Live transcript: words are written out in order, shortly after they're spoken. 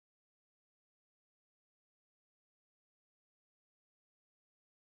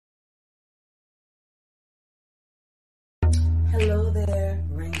Hello there,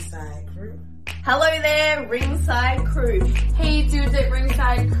 Ringside Crew. Hello there, Ringside Crew. Hey dudes at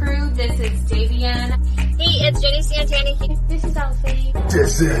Ringside Crew, this is Davian. Hey, it's Jenny Santana. This is Elsie.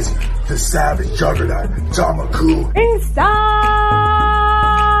 This is the Savage Juggernaut, Tamaku. Inside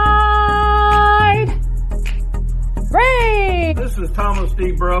Ring! This is Thomas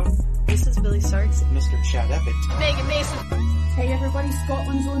D. Bruff. This is Billy Sarks. Mr. Chad Epic. Megan Mason. Hey everybody,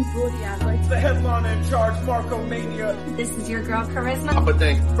 Scotland's own Brody Adler. The headliner in charge, Marco Mania. This is your girl Charisma. Papa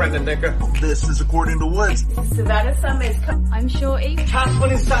Dink, Brendan Dicker. This is According to Woods. Savannah Summers. I'm Shorty.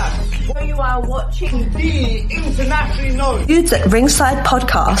 Casper Inside. Where you are watching The internationally known Dudes at Ringside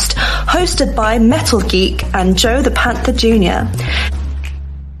podcast, hosted by Metal Geek and Joe the Panther Jr.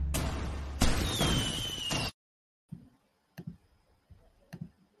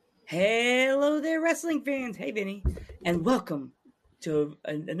 Hello there, wrestling fans. Hey, Vinny, and welcome to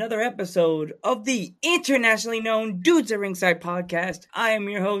another episode of the internationally known Dudes at Ringside podcast. I am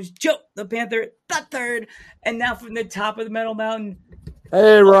your host, Joe the Panther the Third, and now from the top of the Metal Mountain.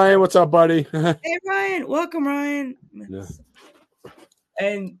 Hey, Ryan, what's up, buddy? Hey, Ryan, welcome, Ryan. Yeah.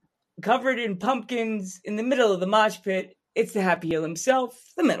 And covered in pumpkins in the middle of the mosh pit, it's the Happy Hill himself,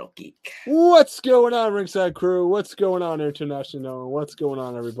 the Metal Geek. What's going on, Ringside Crew? What's going on, International? What's going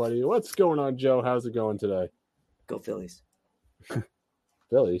on, everybody? What's going on, Joe? How's it going today? Go Phillies.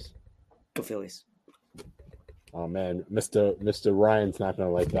 Phillies? Go Phillies. Oh, man. Mr. Ryan's not going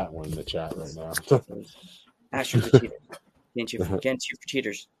to like that one in the chat right now. Astros for cheaters. Against you for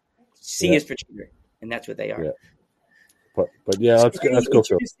cheaters. C is for cheater. And that's what they are. Yeah. But yeah, let's go.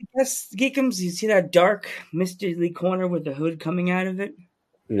 Yes, Geekums, you see that dark, mystery corner with the hood coming out of it?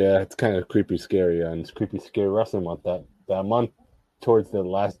 Yeah, it's kind of creepy, scary, and it's creepy, scary wrestling month. That month, towards the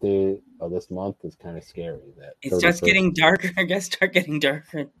last day of this month, is kind of scary. It starts getting darker. I guess start getting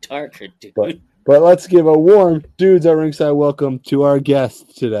darker and darker, dude. But let's give a warm Dudes at Ringside welcome to our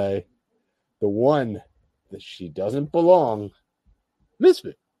guest today, the one that she doesn't belong,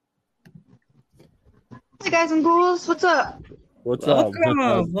 Misfit. Hey guys and ghouls, what's up?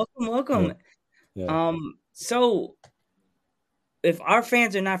 Welcome. Yeah. So if our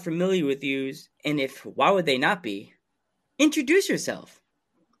fans are not familiar with you, and why would they not be? Introduce yourself.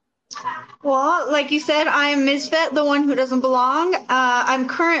 Well, like you said, I'm Misfit, the one who doesn't belong. I'm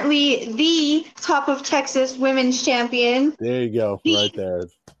currently the top of Texas women's champion. There you go, right there.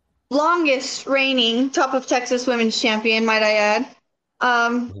 Longest reigning top of Texas women's champion, might I add.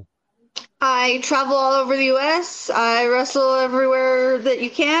 I travel all over the U.S. I wrestle everywhere that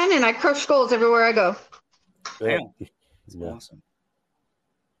you can, and I crush skulls everywhere I go. Yeah. That's awesome.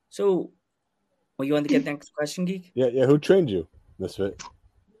 So, you want to get the next question, Geek? Yeah. Who trained you, Misfit?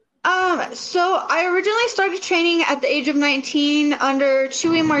 So I originally started training at the age of 19 under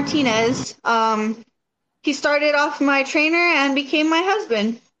Chuy Martinez. He started off my trainer and became my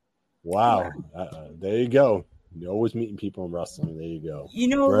husband. Wow. There you go. You're always meeting people in wrestling. There you go.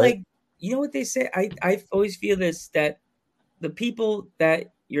 Right? You know what they say? I always feel this, that the people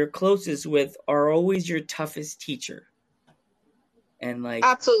that you're closest with are always your toughest teacher. And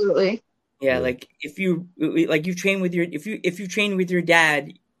absolutely. Yeah, if you train with if you train with your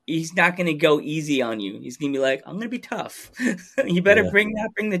dad, he's not going to go easy on you. He's going to be like, I'm going to be tough. You better bring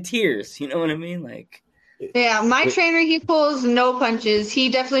the tears. You know what I mean? Yeah, my trainer, he pulls no punches. He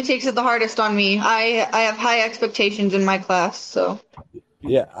definitely takes it the hardest on me. I have high expectations in my class, so.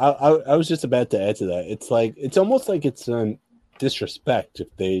 Yeah, I was just about to add to that. It's almost like it's disrespect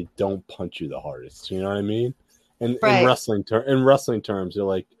if they don't punch you the hardest. You know what I mean? And right. in wrestling terms, you're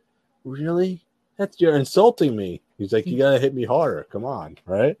like, really? You're insulting me. He's like, you gotta hit me harder. Come on,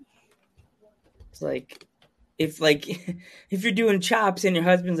 right? It's if you're doing chops and your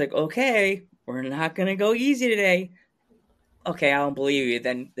husband's like, okay, we're not gonna go easy today. Okay, I don't believe you.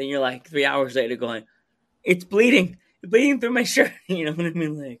 Then you're like 3 hours later going, it's bleeding. Bleeding through my shirt, you know what I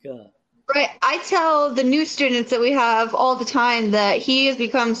mean? Right. I tell the new students that we have all the time that he has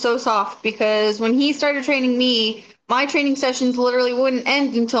become so soft because when he started training me, my training sessions literally wouldn't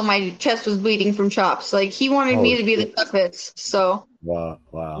end until my chest was bleeding from chops. He wanted me to be the toughest. So. Wow.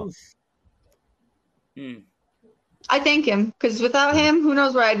 I thank him because without him, who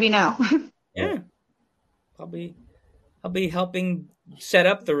knows where I'd be now? Yeah. Probably I'll be helping set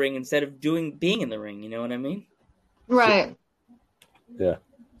up the ring instead of being in the ring. You know what I mean? Right. Yeah.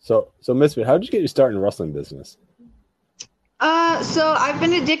 So Misfit, how did you get your start in the wrestling business? So I've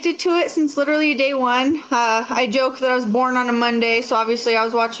been addicted to it since literally day one. I joke that I was born on a Monday, so obviously I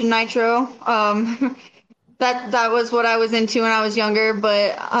was watching Nitro. That was what I was into when I was younger.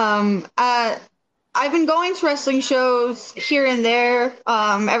 But I've been going to wrestling shows here and there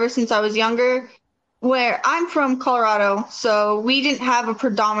ever since I was younger. where I'm from Colorado, so we didn't have a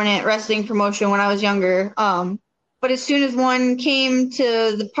predominant wrestling promotion when I was younger. But as soon as one came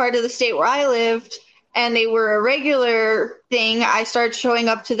to the part of the state where I lived and they were a regular thing, I started showing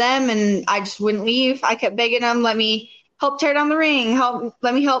up to them and I just wouldn't leave. I kept begging them, let me help tear down the ring,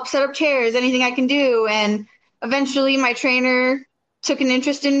 let me help set up chairs, anything I can do. And eventually my trainer took an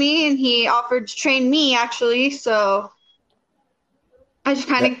interest in me and he offered to train me, actually. So I just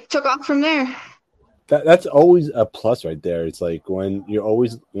kind of took off from there. That's always a plus right there. It's like when you're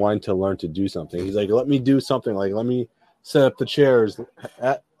always wanting to learn to do something. He's like, let me do something. Like, let me set up the chairs.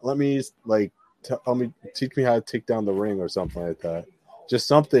 Let me teach me how to take down the ring or something like that. Just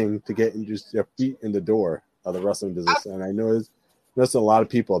something to get just your feet in the door of the wrestling business. And I know there's a lot of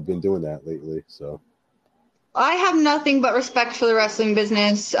people have been doing that lately. So I have nothing but respect for the wrestling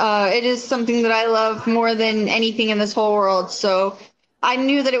business. It is something that I love more than anything in this whole world. So I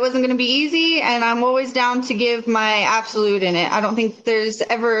knew that it wasn't going to be easy, and I'm always down to give my absolute in it. I don't think there's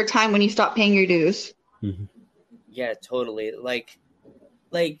ever a time when you stop paying your dues. Mm-hmm. Yeah, totally. Like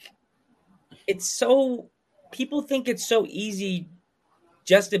it's so people think it's so easy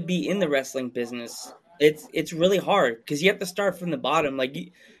just to be in the wrestling business. It's really hard because you have to start from the bottom. Like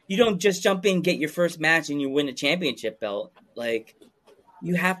you don't just jump in, get your first match, and you win a championship belt. Like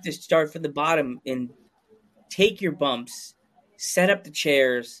you have to start from the bottom and take your bumps. Set up the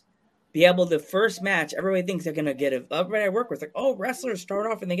chairs, be able to first match. Everybody thinks they're gonna get everybody I work with like, oh, wrestlers start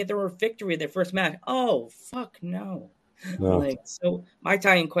off and they get their victory in their first match. Oh, fuck no. Like, so my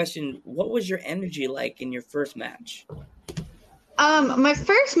tying question: what was your energy like in your first match? My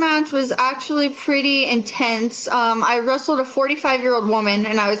first match was actually pretty intense. I wrestled a 45-year-old woman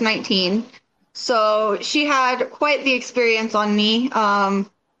and I was 19, so she had quite the experience on me.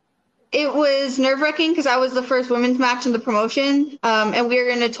 It was nerve-wracking because I was the first women's match in the promotion, and we were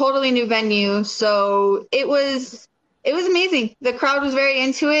in a totally new venue. So it was amazing. The crowd was very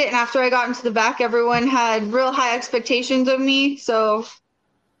into it, and after I got into the back, everyone had real high expectations of me. So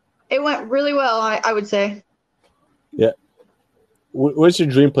it went really well, I would say. Yeah. What's your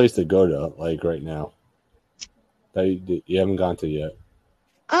dream place to go to, like right now, that you haven't gone to yet?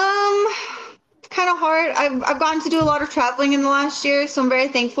 Kind of hard. I've gotten to do a lot of traveling in the last year, so I'm very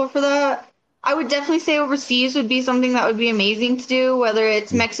thankful for that. I would definitely say overseas would be something that would be amazing to do, whether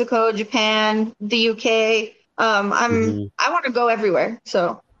it's Mexico, Japan, the UK. I want to go everywhere.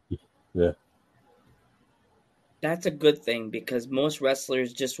 So yeah, that's a good thing because most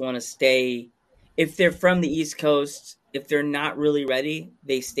wrestlers just want to stay. If they're from the East Coast, if they're not really ready,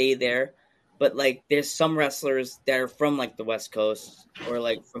 they stay there. But, like, there's some wrestlers that are from, like, the West Coast or,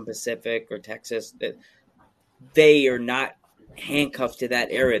 like, from Pacific or Texas that they are not handcuffed to that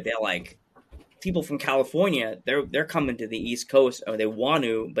area. They're, like, people from California, they're coming to the East Coast or they want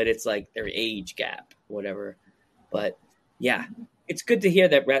to, but it's, like, their age gap, whatever. But, yeah, it's good to hear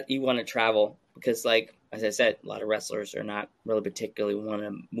that you want to travel because, like, as I said, a lot of wrestlers are not really particularly want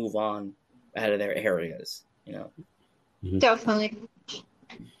to move on out of their areas, you know. Definitely.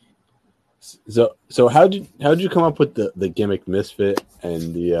 So how'd you come up with the gimmick Misfit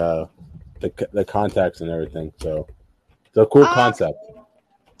and the contacts and everything? So it's a cool concept.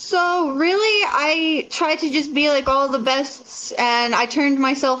 So really, I tried to just be like all the bests, and I turned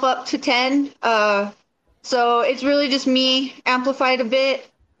myself up to 10. So it's really just me amplified a bit.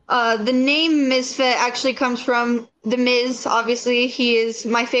 The name Misfit actually comes from The Miz. Obviously, he is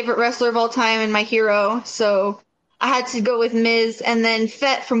my favorite wrestler of all time and my hero. So I had to go with Miz, and then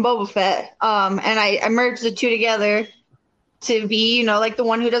Fett from Boba Fett. And I merged the two together to be, you know, like the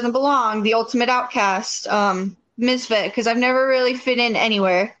one who doesn't belong, the ultimate outcast, Misfit, because I've never really fit in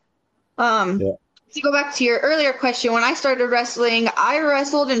anywhere. To go back to your earlier question, when I started wrestling, I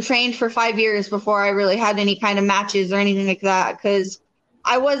wrestled and trained for 5 years before I really had any kind of matches or anything like that, because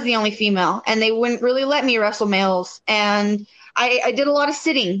I was the only female, and they wouldn't really let me wrestle males. And I did a lot of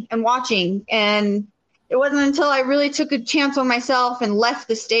sitting and watching, and it wasn't until I really took a chance on myself and left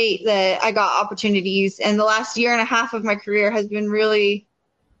the state that I got opportunities. And the last year and a half of my career has been really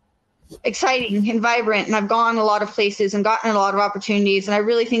exciting and vibrant. And I've gone a lot of places and gotten a lot of opportunities. And I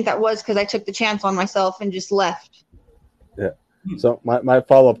really think that was because I took the chance on myself and just left. Yeah. So my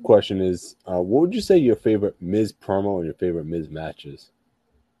follow-up question is, what would you say your favorite Miz promo and your favorite Miz matches?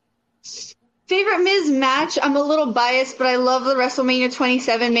 Favorite Miz match, I'm a little biased, but I love the WrestleMania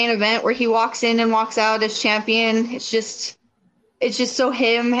 27 main event where he walks in and walks out as champion. It's just so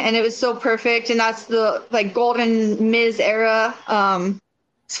him, and it was so perfect, and that's the like golden Miz era.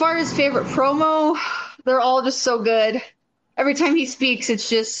 As far as favorite promo, they're all just so good. Every time he speaks, it's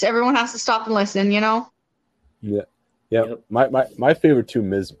just everyone has to stop and listen, you know? Yeah. Yeah, Yep. my favorite two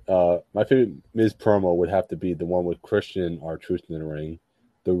Miz my favorite Miz promo would have to be the one with Christian and R-Truth in the ring,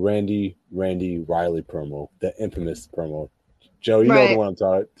 the Randy Riley promo, the infamous promo. Joe, you know the one I'm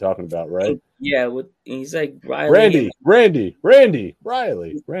talking about, right? Yeah, he's like Riley. Randy,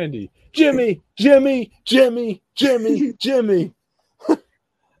 Riley, Jimmy.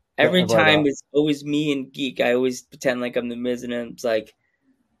 Every time it's always me and Geek. I always pretend like I'm the Miz, and it's like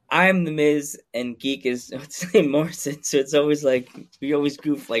I'm the Miz, and Geek is Morrison. So it's always like we always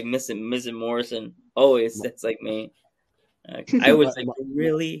goof like Miz and Morrison. Always, that's like me. I always like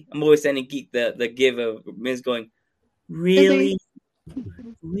really. I'm always sending Geek the give of Miz going really.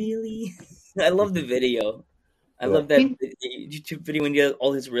 I love the video. I love that YouTube video when he does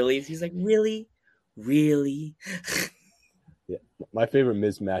all his reallys. He's like really. Yeah, my favorite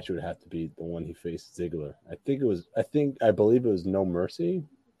Miz match would have to be the one he faced Ziggler. I believe it was No Mercy.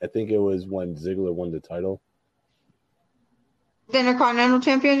 I think it was when Ziggler won the title. The Intercontinental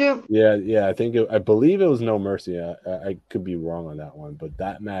Championship? Yeah. I believe it was No Mercy. I could be wrong on that one, but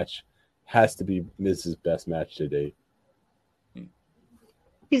that match has to be Miz's best match to date.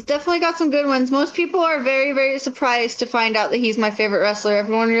 He's definitely got some good ones. Most people are very, very surprised to find out that he's my favorite wrestler.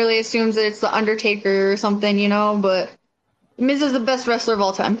 Everyone really assumes that it's The Undertaker or something, but Miz is the best wrestler of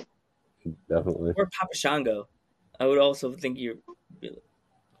all time. Definitely. Or Papa Shango. I would also think you're...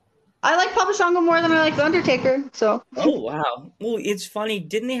 I like Papa Shango more than I like The Undertaker, so... Oh, wow. Well, it's funny.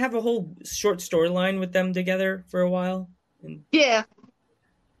 Didn't they have a whole short storyline with them together for a while? Yeah.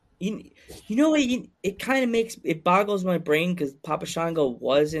 You know what? It kind of it boggles my brain because Papa Shango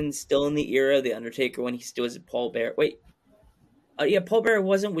wasn't still in the era of The Undertaker when he still was at Paul Bearer. Wait. Yeah, Paul Bearer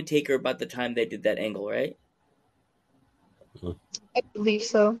wasn't with Taker about the time they did that angle, right? I believe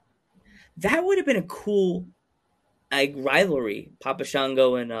so. That would have been a cool rivalry, Papa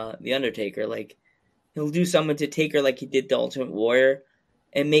Shango and The Undertaker. Like, he'll do something to Taker like he did the Ultimate Warrior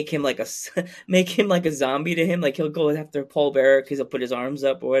and make him like a zombie to him. Like, he'll go after Paul Bearer because he'll put his arms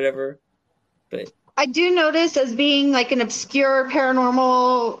up or whatever. But I do notice as being like an obscure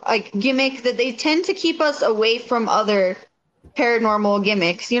paranormal gimmick that they tend to keep us away from other paranormal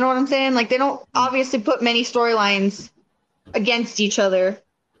gimmicks. You know what I'm saying? Like, they don't obviously put many storylines against each other.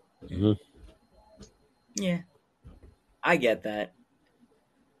 Mm-hmm. Yeah, I get that.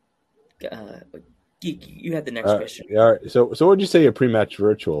 You had the next question. Yeah, all right. So what would you say your pre-match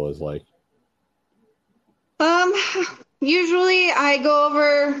ritual is like? Usually I go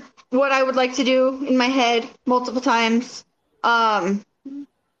over what I would like to do in my head multiple times.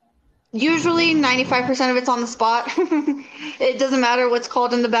 Usually 95% of it's on the spot. It doesn't matter what's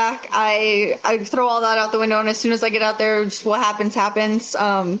called in the back. I throw all that out the window, and as soon as I get out there, just what happens.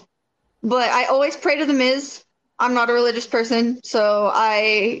 But I always pray to the Miz. I'm not a religious person, so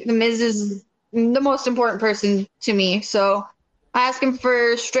the Miz is the most important person to me. So I ask him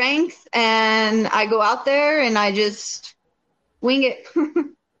for strength, and I go out there and I just wing it.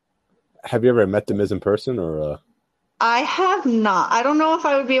 Have you ever met the Miz in person, or? I have not. I don't know if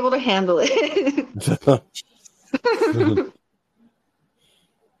I would be able to handle it.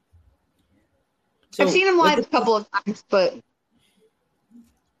 I've seen him live a couple of times, but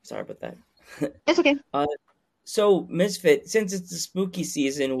sorry about that. It's okay. So Misfit, since it's the spooky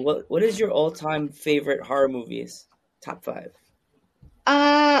season, what is your all-time favorite horror movies? Top 5.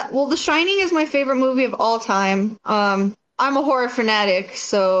 Well, The Shining is my favorite movie of all time. I'm a horror fanatic,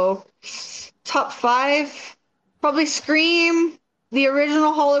 so top 5, probably Scream, the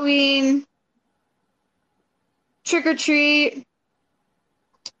original Halloween, Trick or Treat,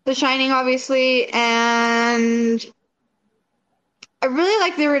 The Shining, obviously, and I really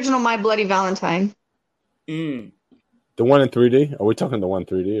like the original My Bloody Valentine. Mm. The one in 3D? Are we talking the one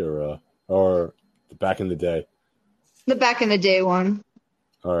 3D or the back in the day? The back in the day one.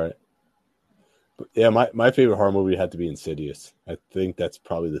 All right. But yeah, my favorite horror movie had to be Insidious. I think that's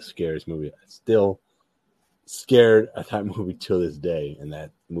probably the scariest movie. I'm still scared of that movie to this day, and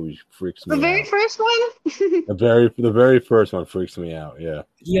that movie freaks me out. The very first one? The very first one freaks me out, yeah.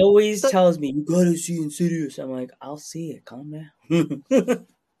 He always tells me, you gotta see Insidious. I'm like, I'll see it. Calm down.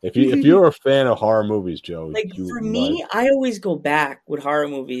 If you're a fan of horror movies, Joe, like for me, I always go back with horror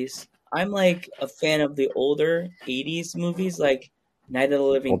movies. I'm like a fan of the older 80s movies, like Night of the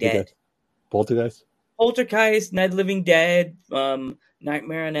Living Dead. Poltergeist, Night of the Living Dead,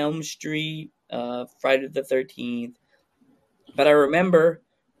 Nightmare on Elm Street, Friday the 13th. But I remember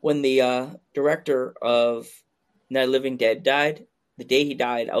when the director of Night of the Living Dead died. The day he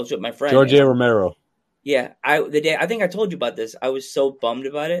died, I was with my friend. George A. Romero. Yeah, I think I told you about this. I was so bummed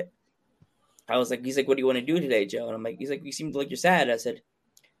about it. I was like, he's like, what do you want to do today, Joe? And I'm like, he's like, you seem like you're sad. I said,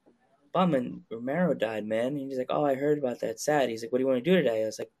 bumming. Romero died, man. And he's like, oh, I heard about that. Sad. He's like, what do you want to do today? I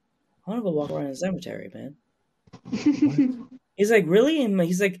was like, I want to go walk around the cemetery, man. He's like, really? And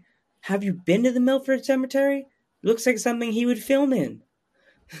he's like, have you been to the Milford Cemetery? Looks like something he would film in.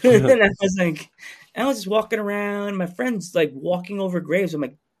 And I was like, I was just walking around. My friend's like walking over graves. I'm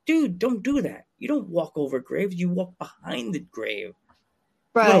like, dude, don't do that. You don't walk over graves. You walk behind the grave.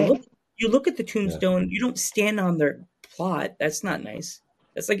 Right. You look at the tombstone. You don't stand on their plot. That's not nice.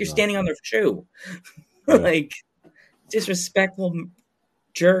 That's like you're standing on their shoe. Like, disrespectful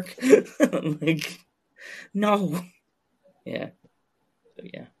jerk. Like, no. Yeah. So,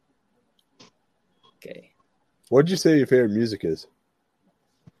 yeah. Okay. What'd you say your favorite music is?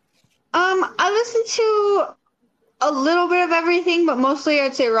 I listen to a little bit of everything, but mostly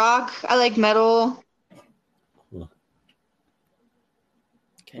I'd say rock. I like metal.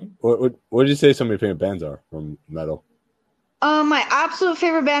 Okay. What would you say some of your favorite bands are from metal? My absolute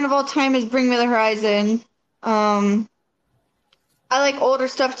favorite band of all time is Bring Me the Horizon. I like older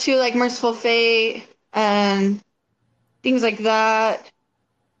stuff too, like Merciful Fate and things like that.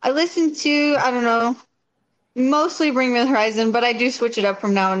 I listen to, I don't know, mostly Bring Me the Horizon, but I do switch it up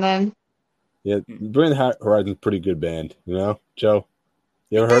from now and then. Yeah, Bring the Horizon's a pretty good band, you know, Joe.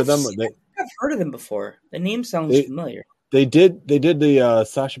 You ever heard of them? I've heard of them before. The name sounds familiar. They did the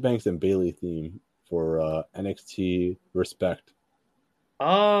Sasha Banks and Bailey theme for NXT Respect.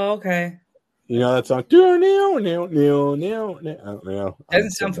 Oh, okay. You know that song? Doesn't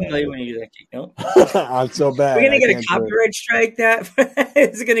sound familiar when you do that. Nope. I'm so bad. We're gonna get a copyright strike. That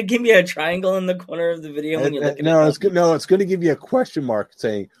it's gonna give me a triangle in the corner of the video when you look at it. It's gonna give you a question mark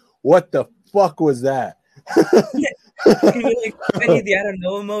saying, "What the fuck was that?" Can you like send you the I don't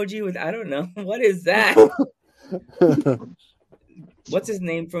know emoji with I don't know what is that? What's his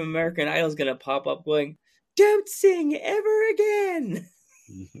name from American Idol is gonna pop up going, "Don't sing ever again."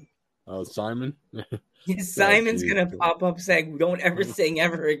 Oh, Simon? Yes, Simon's gonna pop up saying, "Don't ever sing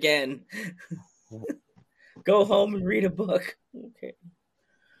ever again." Go home and read a book.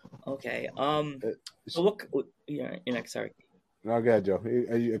 Okay. So what? Yeah, you're next. Sorry. No, go ahead, Joe.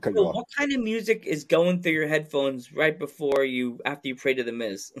 You cut you off. What kind of music is going through your headphones right before after you pray to the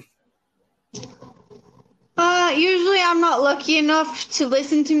Miz? Usually I'm not lucky enough to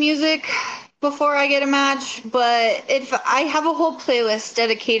listen to music before I get a match, but if I have a whole playlist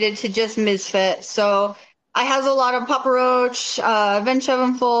dedicated to just Misfits, so I has a lot of Papa Roach, Avenged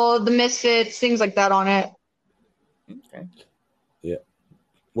Sevenfold, the Misfits, things like that on it. Okay. Yeah.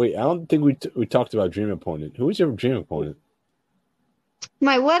 Wait, I don't think we talked about Dream Opponent. Who was your Dream Opponent?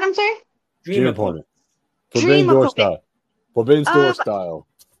 My what? I'm sorry? Dream Opponent. Forbidden Door style. Forbidden Door style.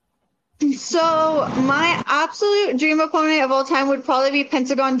 So my absolute dream opponent of all time would probably be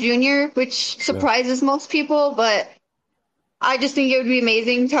Pentagon Jr., which surprises most people, but I just think it would be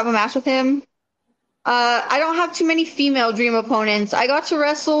amazing to have a match with him. I don't have too many female dream opponents. I got to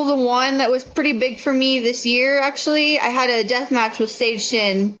wrestle the one that was pretty big for me this year, actually. I had a death match with Sage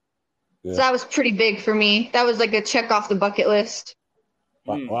Shin. Yeah. So that was pretty big for me. That was like a check off the bucket list.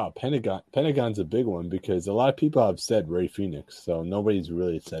 Wow, Pentagon's a big one because a lot of people have said Ray Phoenix, so nobody's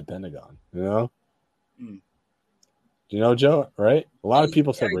really said Pentagon, you know? Do you know, Joe, right? A lot of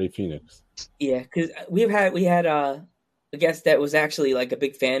people said Ray Phoenix. Yeah, because we had a guest that was actually like a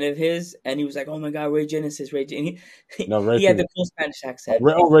big fan of his, and he was like, oh my God, Ray Genesis, Ray Genesis. He had the cool Spanish accent.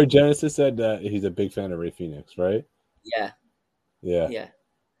 Ray Genesis said that he's a big fan of Ray Phoenix, right? Yeah.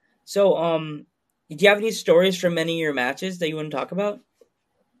 So, do you have any stories from any of your matches that you want to talk about?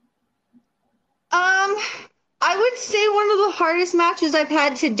 I would say one of the hardest matches I've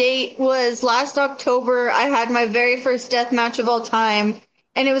had to date was last October. I had my very first death match of all time,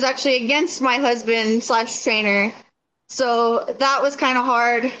 and it was actually against my husband / trainer. So that was kind of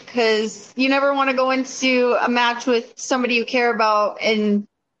hard because you never want to go into a match with somebody you care about, and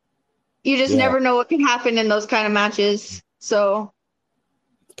you just never know what can happen in those kind of matches. So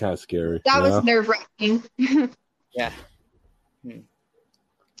it's kind of scary. That was nerve-wracking. Yeah.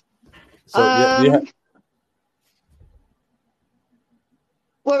 So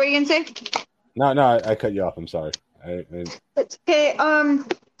what were you gonna say? No, I cut you off. I'm sorry. It's okay. Other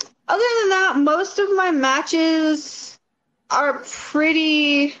than that, most of my matches are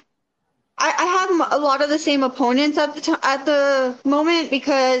pretty. I have a lot of the same opponents at the moment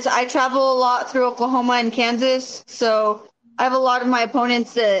because I travel a lot through Oklahoma and Kansas, so I have a lot of my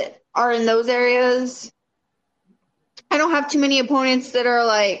opponents that are in those areas. I don't have too many opponents that are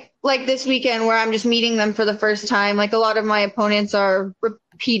like this weekend where I'm just meeting them for the first time. Like a lot of my opponents are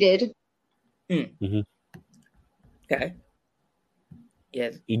repeated. Mm-hmm. Okay.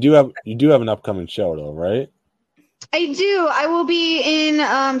 Yeah. You do have an upcoming show though, right? I do. I will be in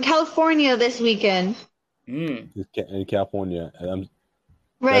California this weekend. Mm. In California. And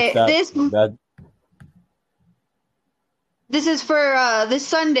Right. that This is for this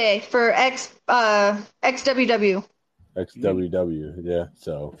Sunday for XWW. XWW, yeah.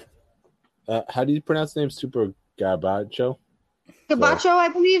 So, how do you pronounce the name? Super Gabacho? Gabacho, I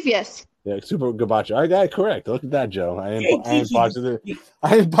believe, yes. Yeah, Super Gabacho. I got it correct. Look at that, Joe. I ain't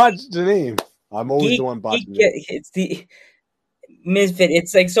botched the name. I'm always the one botching it. It's the Misfit.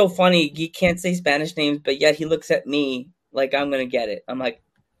 It's like so funny. He can't say Spanish names, but yet he looks at me like I'm gonna get it. I'm like,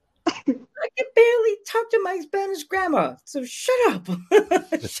 I can barely talk to my Spanish grandma, so shut up.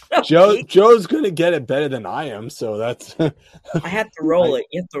 Shut up, Joe's gonna get it better than I am, so that's. I have to roll it.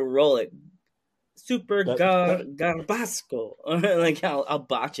 You have to roll it. Super Garbasco. Like I'll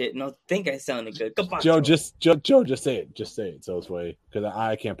botch it and I'll think I sounded good. Garbasco. Joe, just say it. Just say it. So it's way because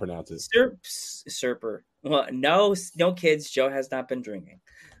I can't pronounce it. Serper. Well, no, kids. Joe has not been drinking.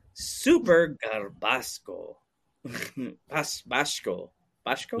 Super Garbasco. Basco. Mm-hmm.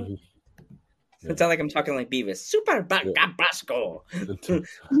 It sounds like I'm talking like Beavis. Super Garbasco.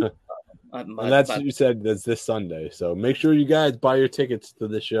 And that's what you said. That's this Sunday. So make sure you guys buy your tickets to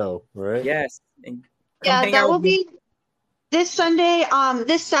the show, right? Yes. And that will be this Sunday.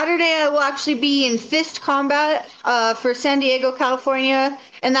 This Saturday, I will actually be in Fist Combat for San Diego, California,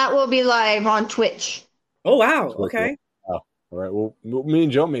 and that will be live on Twitch. Oh wow! Okay. Oh, all right. Well, me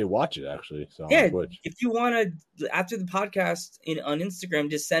and Joe may watch it actually. So yeah, on Twitch. If you want to, after the podcast on Instagram,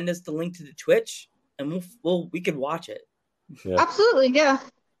 just send us the link to the Twitch, and we can watch it. Yeah. Absolutely, yeah.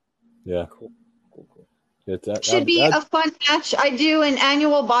 Yeah. Cool. Should be a fun match. I do an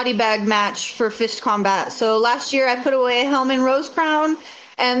annual body bag match for Fist Combat. So last year I put away Hellman Rose Crown,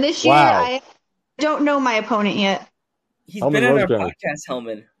 and this year I don't know my opponent yet. He's been on our podcast,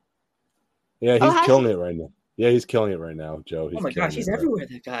 Hellman. Yeah, he's killing it right now. Yeah, he's killing it right now, Joe. Oh my gosh, he's everywhere,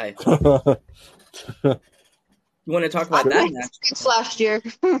 that guy. You want to talk about that match? It's last year.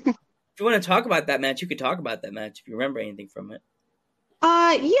 If you want to talk about that match, you could talk about that match if you remember anything from it.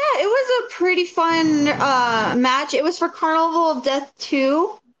 Yeah, it was a pretty fun match. It was for Carnival of Death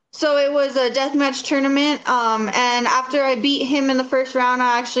 2. So it was a deathmatch tournament. And after I beat him in the first round,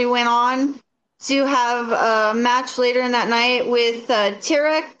 I actually went on to have a match later in that night with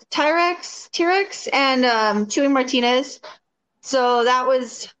T-Rex and Chewy Martinez. So that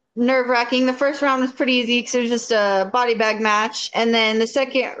was nerve-wracking. The first round was pretty easy because it was just a body bag match. And then the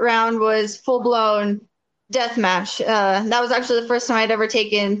second round was full-blown death match. That was actually the first time I'd ever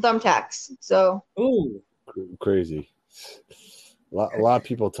taken thumbtacks. So crazy. A lot of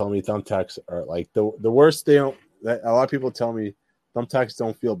people tell me thumbtacks are like the worst. A lot of people tell me thumbtacks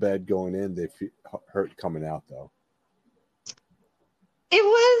don't feel bad going in. They feel hurt coming out though. It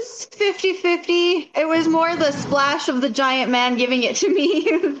was 50-50. It was more the splash of the giant man giving it to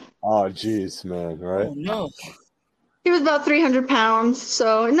me. Oh jeez, man! Right? Oh no. He was about 300 pounds,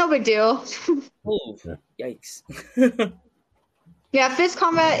 so no big deal. Oh, yikes. Yeah, Fist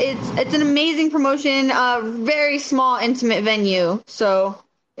Combat, it's an amazing promotion, very small, intimate venue. So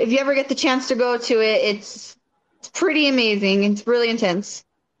if you ever get the chance to go to it, it's pretty amazing. It's really intense.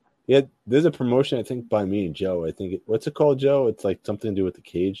 Yeah, there's a promotion, I think, by me and Joe. I think, what's it called, Joe? It's like something to do with the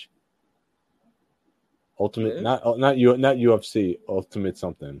cage. Ultimate, not UFC, Ultimate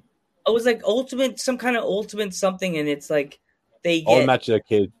something. Oh, it was like some kind of ultimate something, and it's like they all the matches at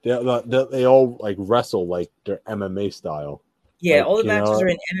cage. They all like wrestle like their MMA style. Yeah, like, all the matches are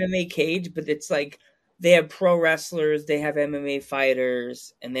in MMA cage, but it's like they have pro wrestlers, they have MMA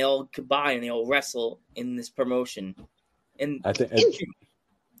fighters, and they all combine and they all wrestle in this promotion. And I think,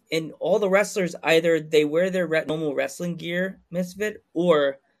 and all the wrestlers either they wear their normal wrestling gear, Misfit,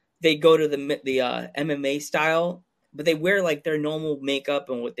 or they go to the MMA style. But they wear like their normal makeup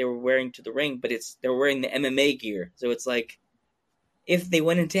and what they were wearing to the ring, but they're wearing the MMA gear. So it's like if they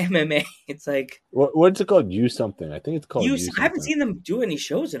went into MMA, it's like what's it called? Use something. I think it's called. I haven't seen them do any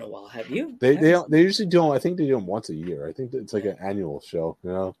shows in a while. Have you? They usually do them. I think they do them once a year. I think it's like an annual show, you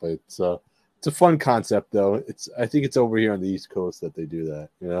know. But it's a fun concept though. I think it's over here on the East Coast that they do that.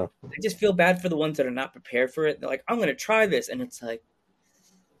 You know. I just feel bad for the ones that are not prepared for it. They're like, I'm going to try this, and it's like.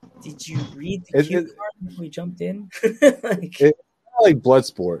 Did you read the cue card before we jumped in? It's like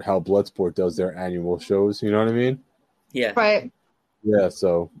Bloodsport, how Bloodsport does their annual shows. You know what I mean? Yeah. Right. Yeah.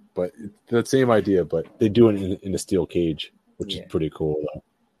 So, but it's the same idea, but they do it in a steel cage, which is pretty cool, though.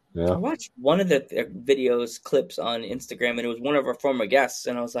 Yeah. I watched one of the videos clips on Instagram, and it was one of our former guests,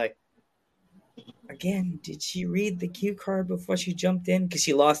 and I was like, "Again, did she read the cue card before she jumped in? Because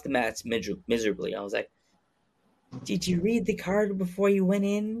she lost the match miserably." I was like. Did you read the card before you went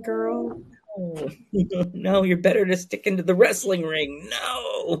in, girl? No, no, you're better to stick into the wrestling ring.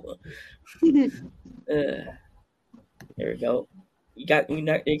 No. Here we go. You got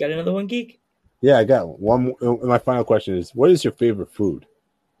another one, Geek? Yeah, I got one. My final question is: what is your favorite food?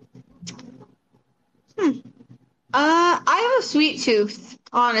 I have a sweet tooth,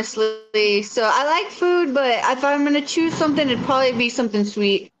 honestly. So I like food, but if I'm gonna choose something, it'd probably be something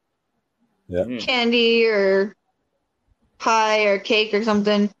sweet. Yeah, candy or pie or cake or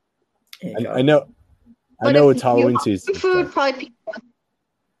something. I know it's Halloween season. Food, probably pizza.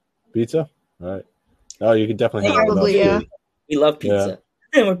 Pizza? All right. Oh, you can definitely have Probably, enough yeah. food. We love pizza.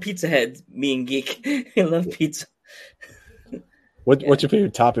 And we're pizza heads, me and Geek. We love pizza. What's your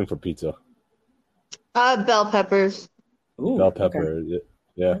favorite topping for pizza? Bell peppers. Ooh, Bell pepper. okay.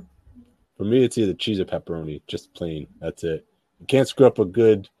 Yeah. For me, it's either cheese or pepperoni. Just plain. That's it. You can't screw up a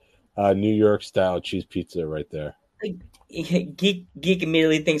good New York style cheese pizza right there. Geek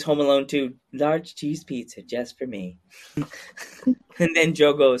immediately thinks Home Alone 2, large cheese pizza just for me. And then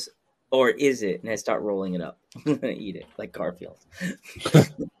Joe goes, or is it? And I start rolling it up. Eat it like Garfield.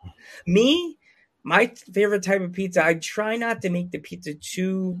 Me, my favorite type of pizza, I try not to make the pizza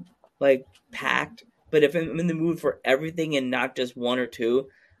too like packed, but if I'm in the mood for everything and not just one or two,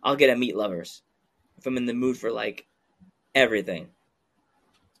 I'll get a Meat Lovers. If I'm in the mood for like everything.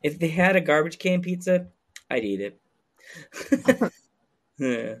 If they had a garbage can pizza, I'd eat it.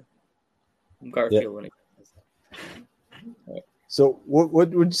 Yeah. Garfield when it comes. Right. So, what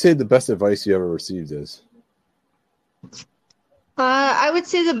would you say the best advice you ever received is? I would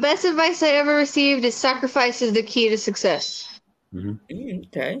say the best advice I ever received is sacrifice is the key to success.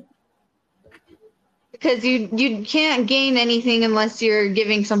 Okay. Because you can't gain anything unless you're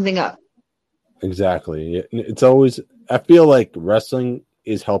giving something up. Exactly. It's always, I feel like wrestling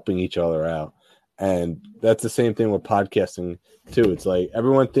is helping each other out. And that's the same thing with podcasting too. It's like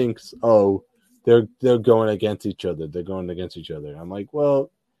everyone thinks, oh, they're going against each other. They're going against each other. I'm like,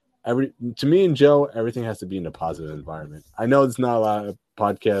 well, to me and Joe, everything has to be in a positive environment. I know there's not a lot of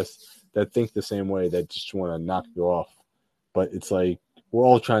podcasts that think the same way, that just want to knock you off. But it's like we're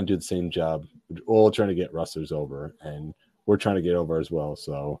all trying to do the same job. We're all trying to get wrestlers over, and we're trying to get over as well.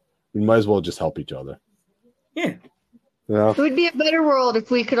 So we might as well just help each other. Yeah. You know? It would be a better world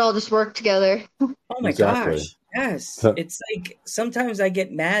if we could all just work together. Oh my Exactly. gosh. Yes. It's like sometimes I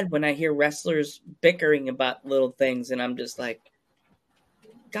get mad when I hear wrestlers bickering about little things, and I'm just like,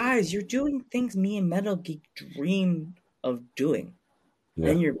 guys, you're doing things me and Metal Geek dream of doing. Yeah.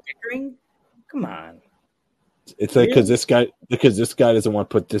 And you're bickering? Come on. It's like because this guy doesn't want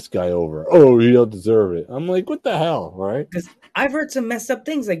to put this guy over. Oh, he don't deserve it. I'm like, what the hell, right? Because I've heard some messed up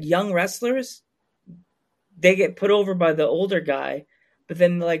things, like young wrestlers, they get put over by the older guy, but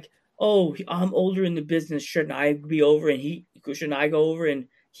then they're like, oh, I'm older in the business, shouldn't I be over, and shouldn't I go over, and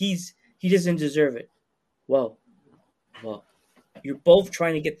he doesn't deserve it. Well, you're both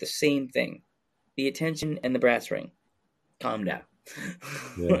trying to get the same thing, the attention and the brass ring. Calm down.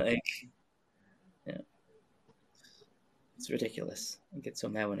 Yeah. It's ridiculous. I get so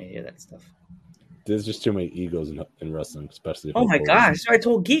mad when I hear that stuff. There's just too many egos in wrestling, especially. Oh my gosh! So I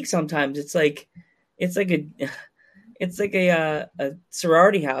told Geek sometimes it's like a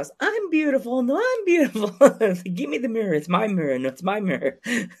sorority house. I'm beautiful. No, I'm beautiful. Give me the mirror. It's my mirror. No, it's my mirror.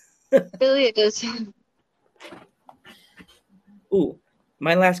 Really, it is. Ooh,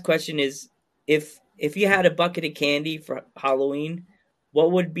 my last question is: if you had a bucket of candy for Halloween,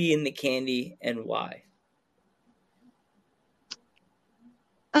 what would be in the candy and why?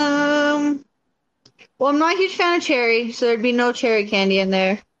 Well, I'm not a huge fan of cherry, so there'd be no cherry candy in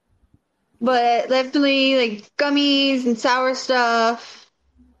there. But definitely like gummies and sour stuff.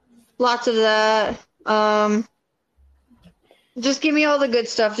 Lots of that. Just give me all the good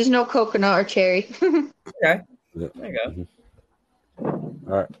stuff. There's no coconut or cherry. Okay. Yeah. There you go.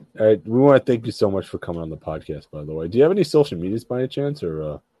 All right. We want to thank you so much for coming on the podcast, by the way. Do you have any social medias by any chance,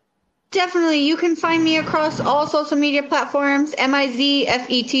 or? Definitely. You can find me across all social media platforms,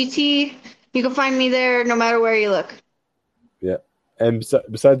 MIZFETT. You can find me there no matter where you look. Yeah. And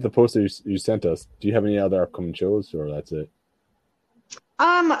besides the poster you sent us, do you have any other upcoming shows, or that's it?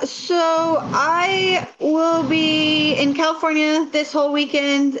 So I will be in California this whole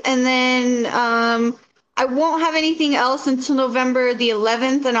weekend, and then I won't have anything else until November the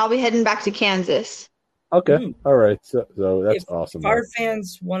 11th, and I'll be heading back to Kansas. Okay. All right. So that's awesome. If our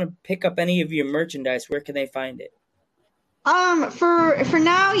fans want to pick up any of your merchandise, where can they find it? For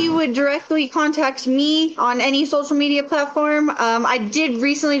now, you would directly contact me on any social media platform. I did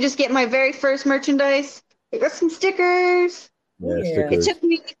recently just get my very first merchandise. I got some stickers. Yeah, stickers.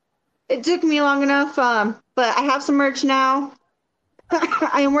 It took me long enough, but I have some merch now.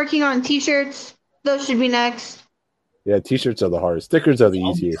 I am working on t-shirts. Those should be next. Yeah, t-shirts are the hardest. Stickers are the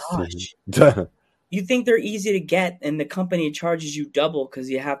easiest. Gosh. You think they're easy to get, and the company charges you double because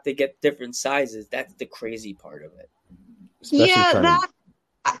you have to get different sizes. That's the crazy part of it. Especially Yeah,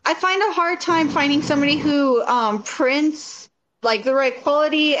 I find a hard time finding somebody who prints like the right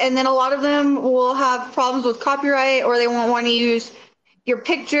quality, and then a lot of them will have problems with copyright, or they won't want to use your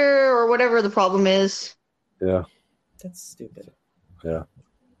picture or whatever the problem is. Yeah. That's stupid. Yeah.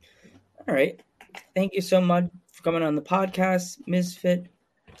 All right. Thank you so much for coming on the podcast, Misfit.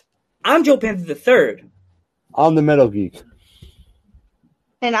 I'm Joe Panther III. I'm the Metal Geek.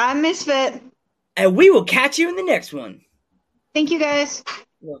 And I'm Misfit. And we will catch you in the next one. Thank you, guys.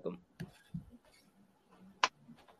 You're welcome.